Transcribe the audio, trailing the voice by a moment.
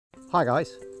Hi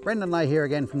guys, Brendan Leahy here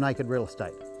again from Naked Real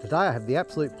Estate. Today I have the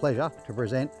absolute pleasure to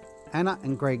present Anna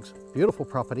and Greg's beautiful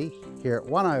property here at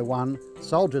 101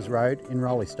 Soldiers Road in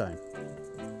Roleystone.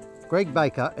 Greg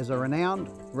Baker is a renowned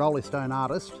Roleystone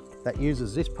artist that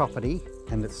uses this property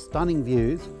and its stunning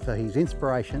views for his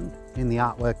inspiration in the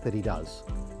artwork that he does.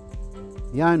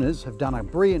 The owners have done a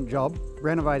brilliant job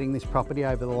renovating this property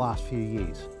over the last few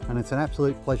years, and it's an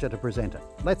absolute pleasure to present it.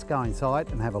 Let's go inside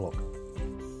and have a look.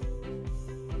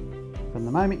 From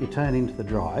the moment you turn into the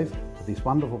drive of this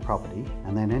wonderful property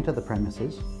and then enter the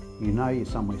premises, you know you're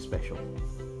somewhere special.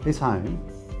 This home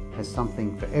has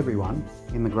something for everyone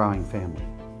in the growing family.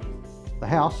 The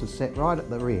house is set right at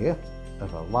the rear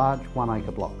of a large 1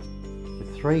 acre block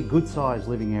with 3 good sized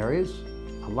living areas,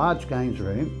 a large games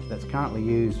room that's currently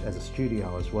used as a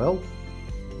studio as well.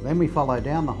 Then we follow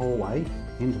down the hallway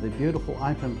into the beautiful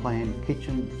open plan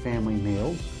kitchen family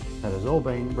meals that has all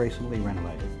been recently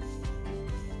renovated.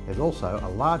 There's also a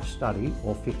large study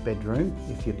or 5th bedroom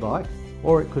if you'd like,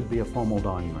 or it could be a formal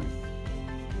dining room.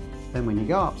 Then when you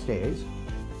go upstairs,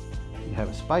 you have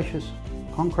a spacious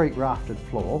concrete raftered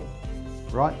floor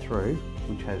right through,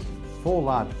 which has 4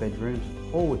 large bedrooms,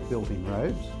 all with built-in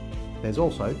robes. There's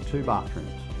also 2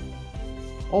 bathrooms.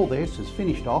 All this is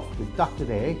finished off with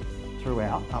ducted air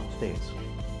throughout upstairs.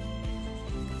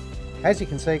 As you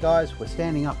can see guys, we're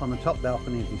standing up on the top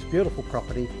balcony of this beautiful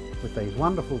property with these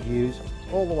wonderful views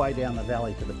all the way down the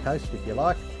valley to the coast if you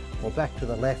like, or back to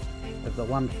the left of the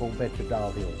wonderful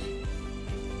Bedfordale Hills.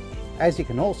 As you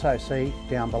can also see,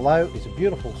 down below is a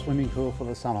beautiful swimming pool for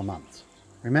the summer months.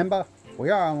 Remember, we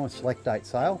are on a select date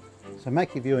sale, so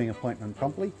make your viewing appointment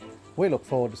promptly. We look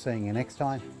forward to seeing you next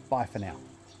time. Bye for now.